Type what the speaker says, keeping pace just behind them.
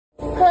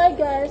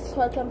Hi guys!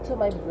 Welcome to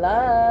my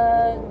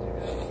vlog!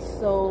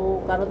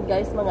 So, karon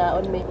guys, mga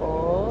on may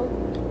og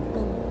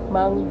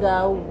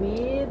mangga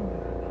with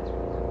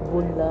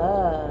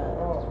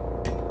bulan.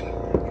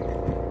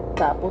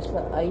 Tapos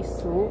na ay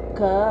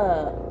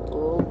suka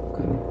o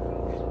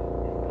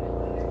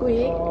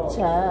quick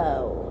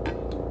chow.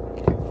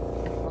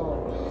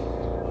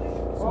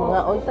 So,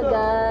 mga on ta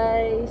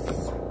guys.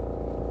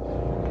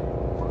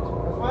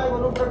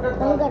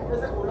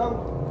 Ulam.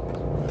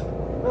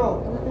 No.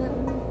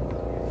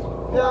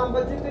 Ya, ang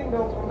budgeting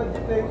daw, ang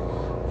budgeting.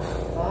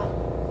 Ha?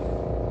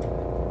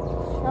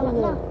 Tama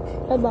na.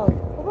 Sabaw.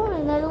 Ako na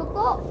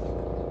naluto.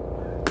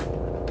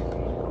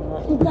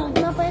 Ito,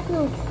 napayat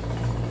no.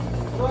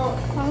 Bro,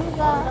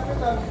 Mangga.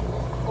 kapitan.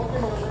 Okay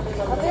mo,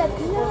 kapitan. Kapayat,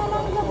 hindi na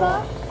mangga ba?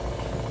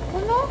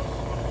 Ano?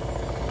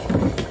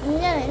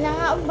 Yan,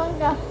 inangaambang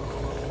ka.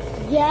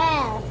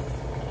 Yes!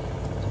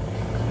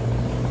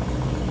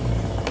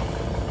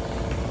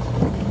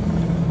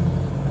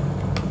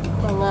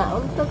 Mga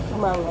untuk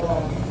mangga.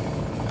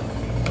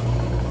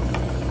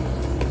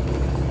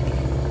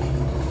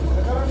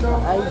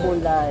 Ay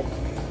bulan.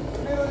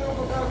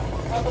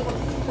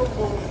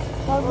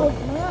 Pagod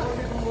na.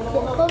 Hindi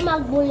ko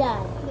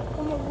magbulan.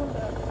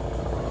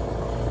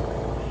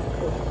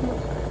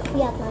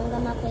 Piyat, mangga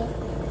mapit.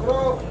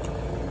 Bro,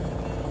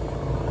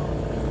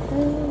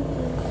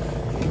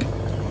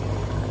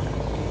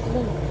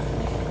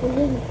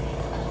 Ulin.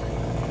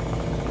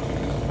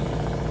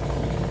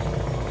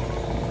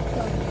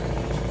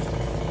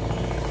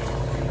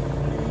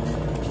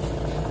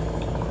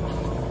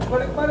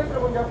 balik-balik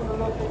naman gapon ng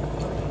loto.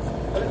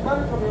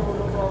 Balik-balik naman yung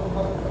loto ako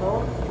bakit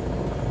karoon.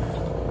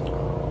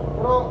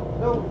 Pero,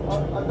 daw,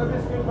 ang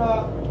nabis ko na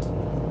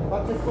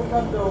patik ko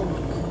kan daw.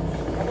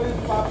 Ako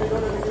yung papi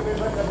doon,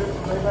 nagkikibiban,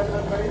 may ban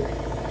lang kayo.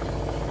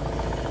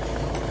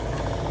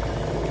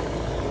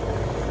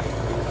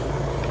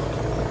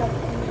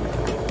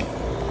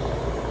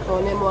 So,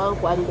 ano mo ang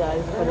kuan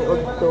guys?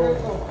 Paniod to.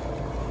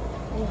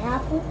 Ay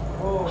hapon.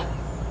 Oo.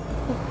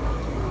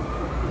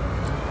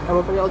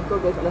 Ang paniod to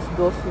guys, alas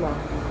 2 na.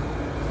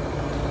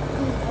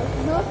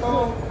 Ito,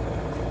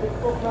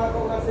 tiktok na ako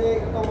kasi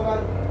itong mga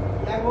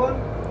yangon.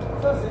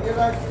 So, sige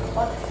lang,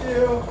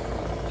 paksiyo.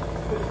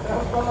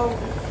 Nabalang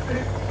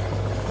biscuit.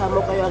 Samo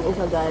kayo ang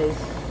isa guys.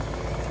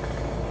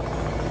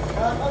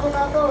 Ano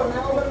na ito?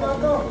 Nakuman na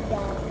ito.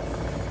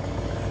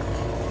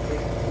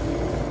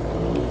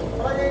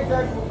 Para kayo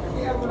dyan,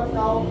 iyan mo lang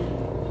tao.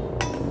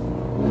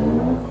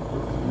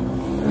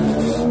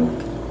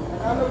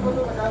 Tagalog mo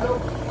ito,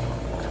 Tagalog.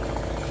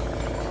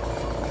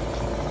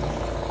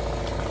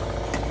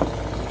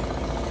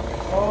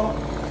 Oh.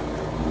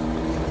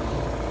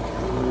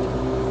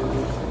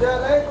 Kaya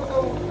lahat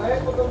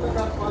ko itong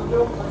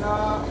taga-pandong,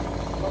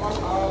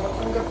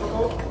 taga-matanggas ko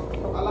ito,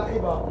 itong alay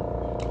ba?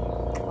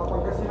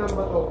 Kapagkasinan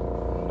ba ito?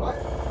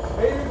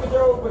 Mahilig ko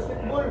siya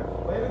basketball.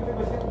 Mahilig ko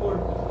basketball.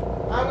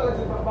 Ano lang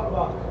siya pakpak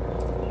ba?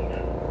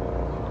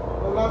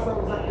 Itong lasa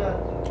kong sakyan.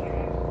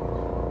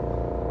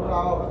 Wala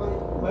ako.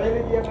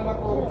 Mahilig yung anak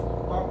ko.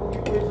 Papugi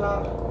ko yung sa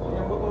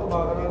yung motor ba?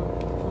 Karang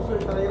gusto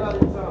yung karera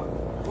yung sa.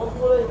 Huwag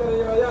mo na yung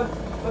karera yan.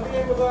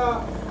 Sabihin mo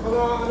sa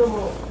mga ano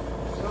mo,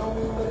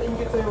 yung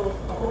nag-ingit sa'yo,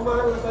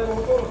 apurmahan na tayo ng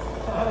motor.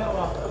 Ano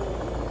ba?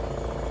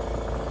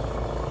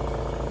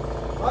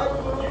 Ay,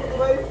 magulunod ko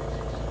ba eh?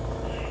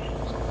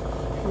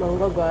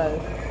 Mangga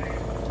guys.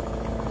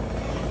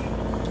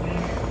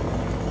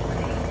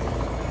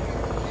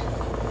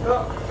 No.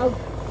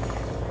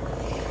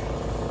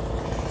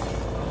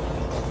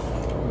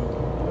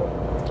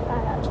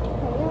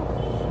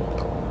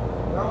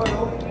 Tama,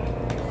 no?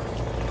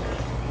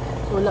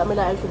 Wala may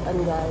laing sudan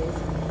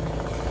guys.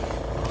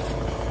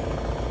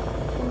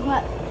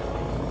 What?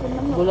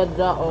 Bulad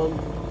raon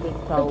with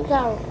chow.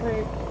 Ikaw,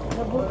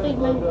 nabukid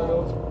man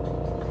guys.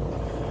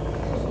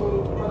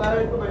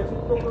 Manahin ko ba?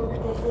 Sito ko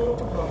dito puro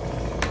ko ba?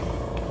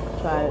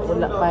 Try.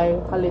 Wala pa'y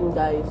halin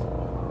guys.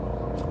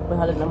 May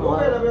halin na mo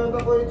Okay, labi ang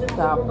tako yung chip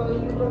Tap. ko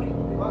manahin ko.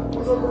 Diba?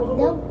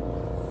 Daw.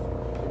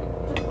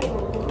 Chip ko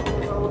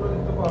sa ulo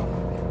dito ba?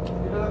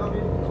 Hindi na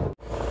nakabin.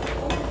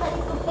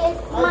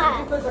 Ay,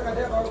 dito sa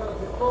kanya ako ang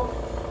chip ko.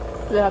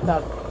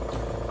 Lahat.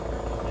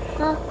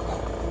 Ha?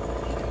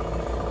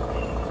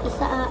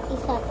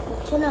 Isa.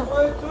 Ito na.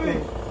 Ay,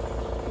 suy!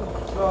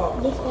 So,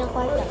 This na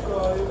kwarta.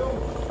 so, you know,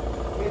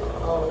 8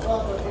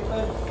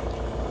 times.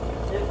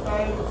 8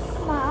 times.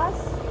 Mas.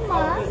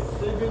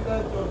 7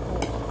 times or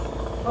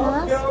 2.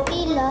 Mas.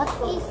 Ilat.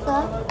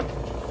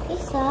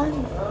 Isa.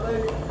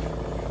 Aray,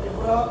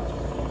 ibra.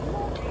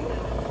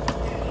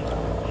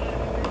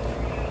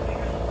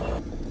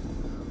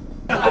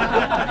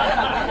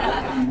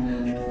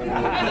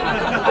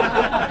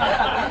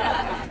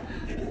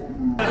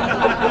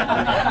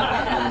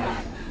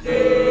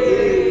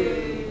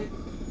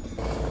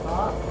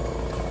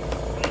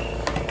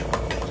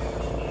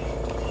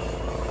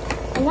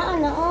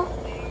 Ano, oh.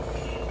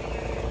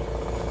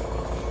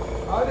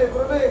 Ano,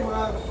 bro na eh,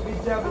 mga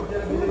bidya na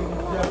bilang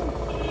bidya.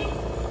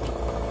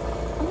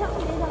 Ano,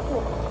 hindi ako.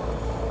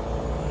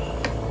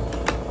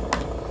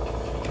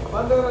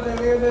 Bando na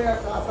nilili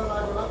ang kasan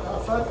ako na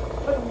kasan.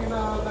 Ang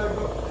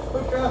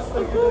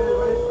Kaya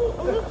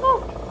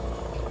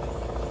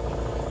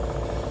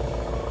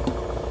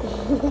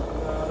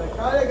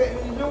kayak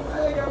ninyo,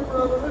 kaya kayak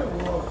pernah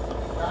mo.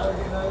 Kaya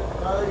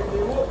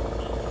kayak mo.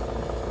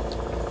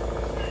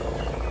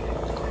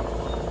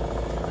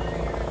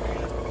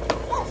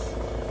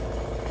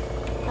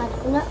 At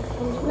na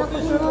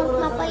kuningot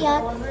na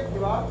payat.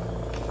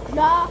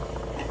 Da.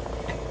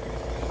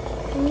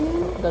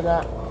 Dana.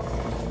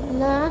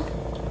 Na.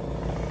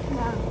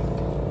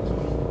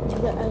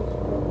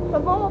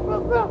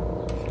 Bro.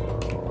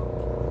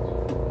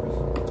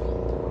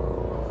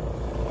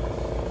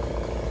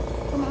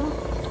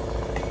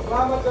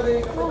 Salamat ka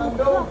rin, Kapitan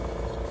Dong.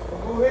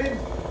 Pagbuhin.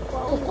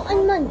 Kukuan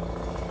man.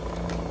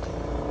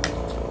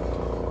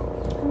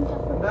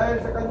 Dahil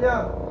sa kanya.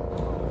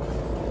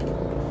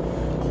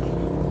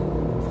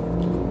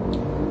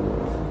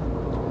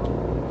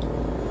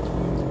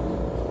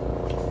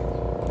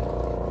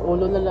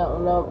 Ulo na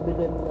lang na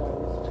bilhin na.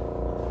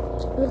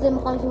 Gusto mo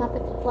kami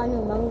sumapit kukuan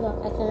ng mangga.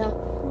 At sa lang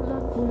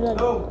ulan.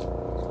 Dong.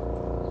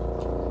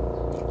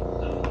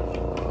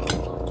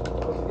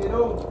 O, sige,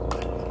 Dong.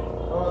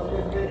 O,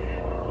 sige.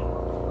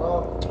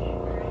 O.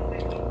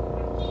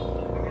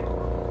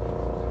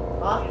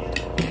 Ha?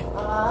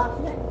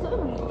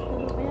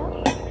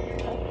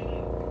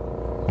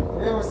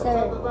 Sige,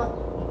 magsasato ta.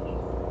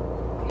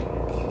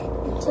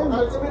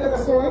 Kaya kami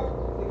nagkasuwa.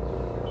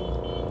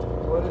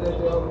 Wala na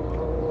ito yung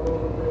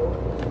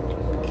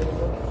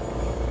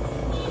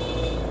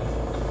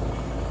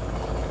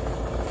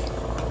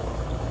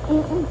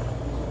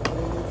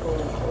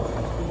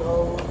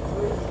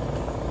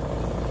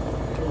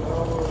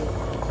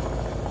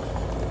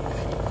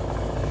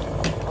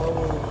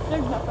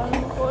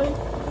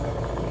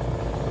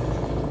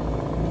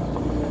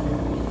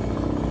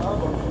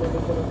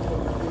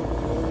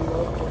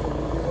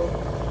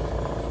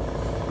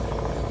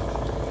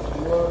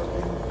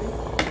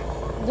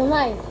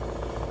Dumay.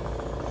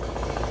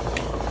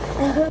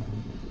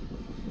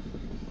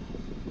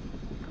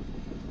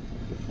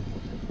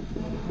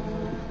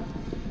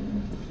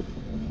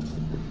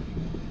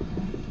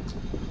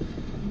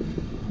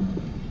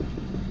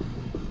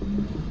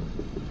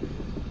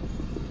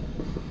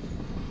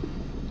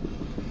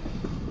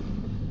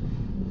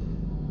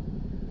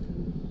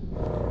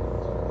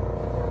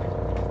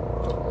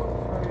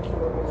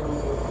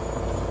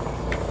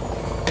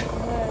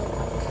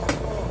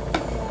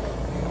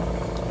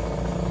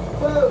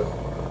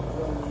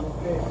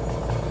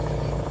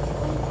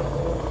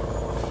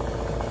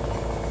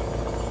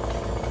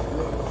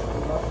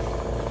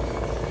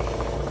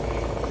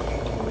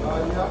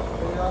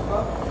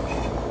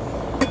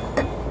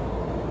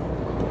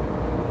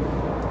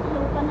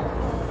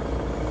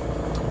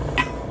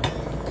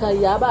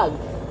 Kayabag.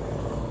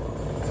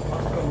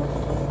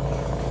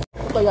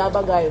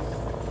 Kayabag guys.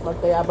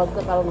 Magkayabag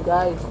ka karon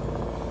guys.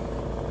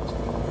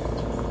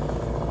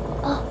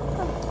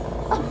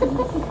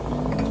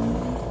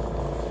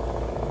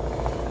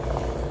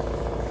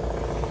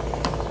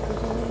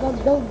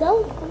 Daw.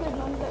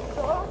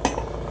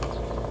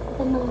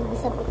 Ito mga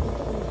bisapit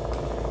dito.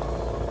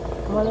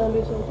 Malang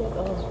bisog siya.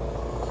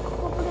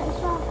 Kapula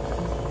siya.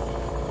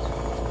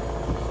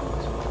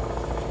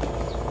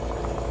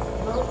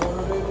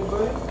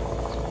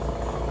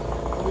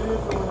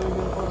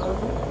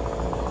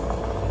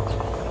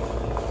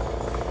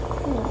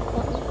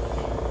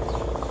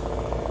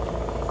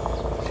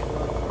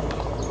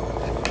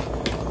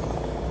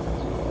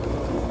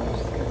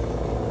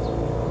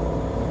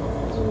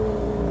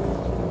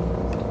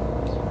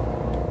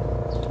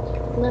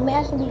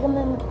 Mamaya sabi ka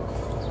man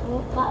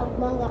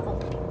mangga ka.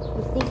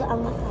 Gusto ka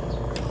ang mata.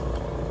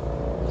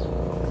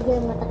 Sige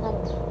ang mata ka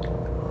rin.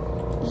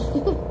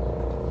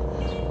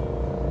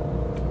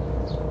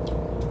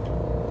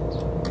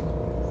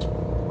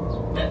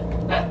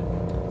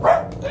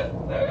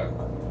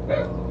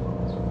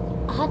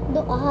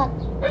 Ahat.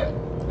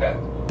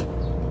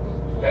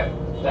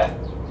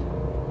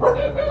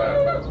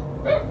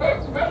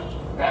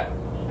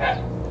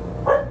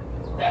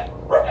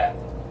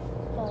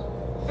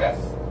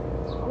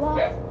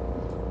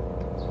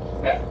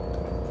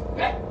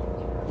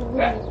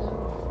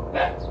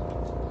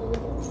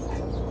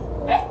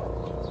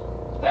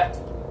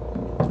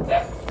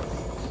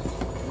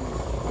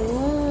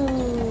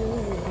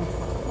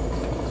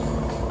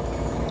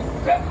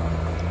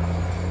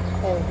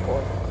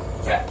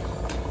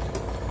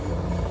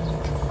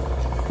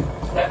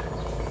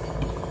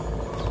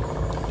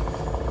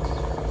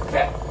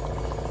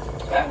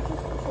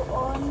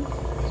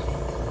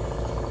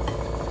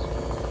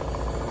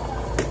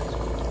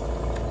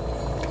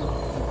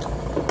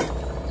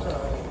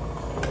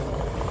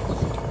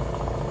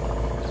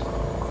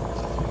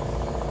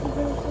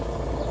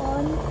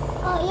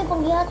 Iya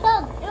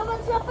panggihatag. Iya man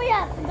siya pa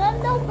yan.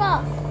 Gandaw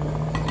ka.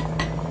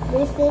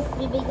 Beses,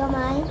 bibig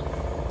gamay.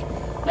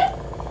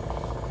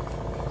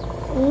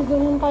 Ang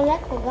ganun pala.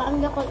 Pagaan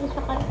ka ko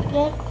isa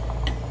ka-split.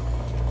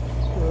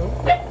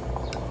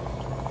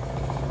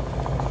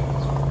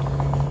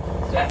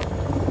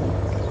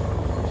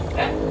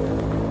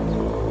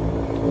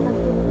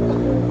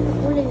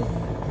 Uling.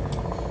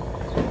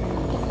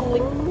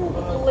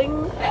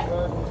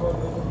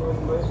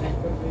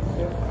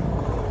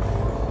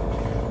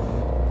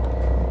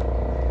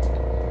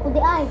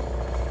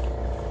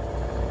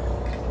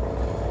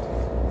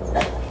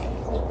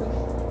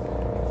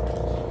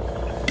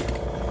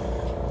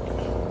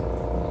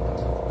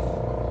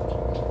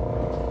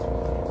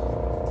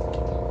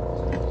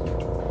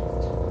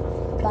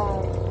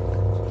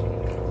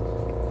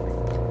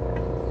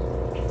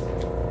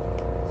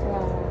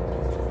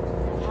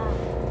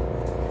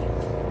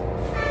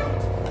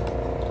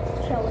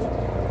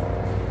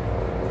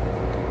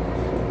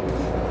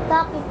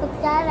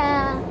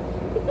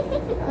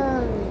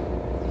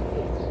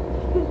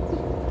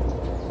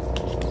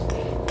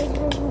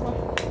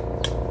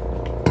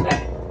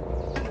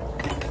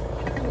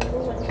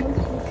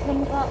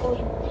 kaon.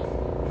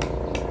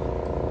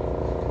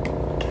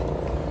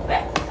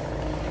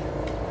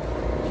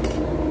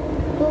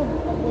 Tub,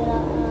 pagdira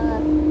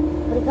at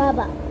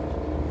brigaba.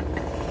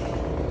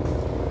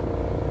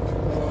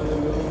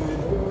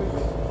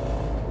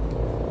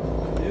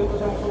 Yun ko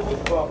siyang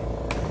sugod ba?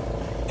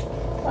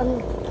 Ano?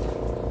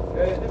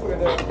 Eh, di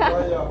pwede.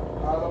 Kaya.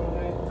 Alam mo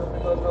niya yung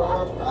kapitan na.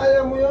 Kaya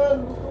mo yan.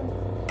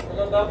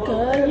 Maganda mo.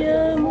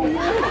 Kaya mo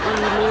yan.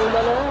 Ino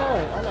na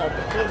lang. Ano,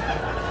 ito.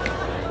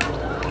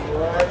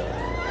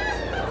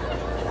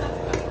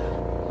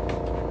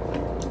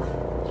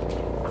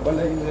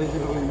 Balay na yung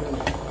gawin yun.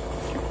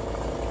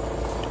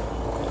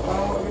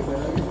 Parang maganda.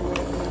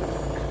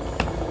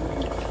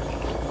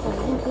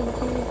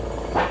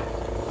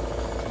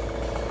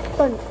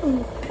 Pan.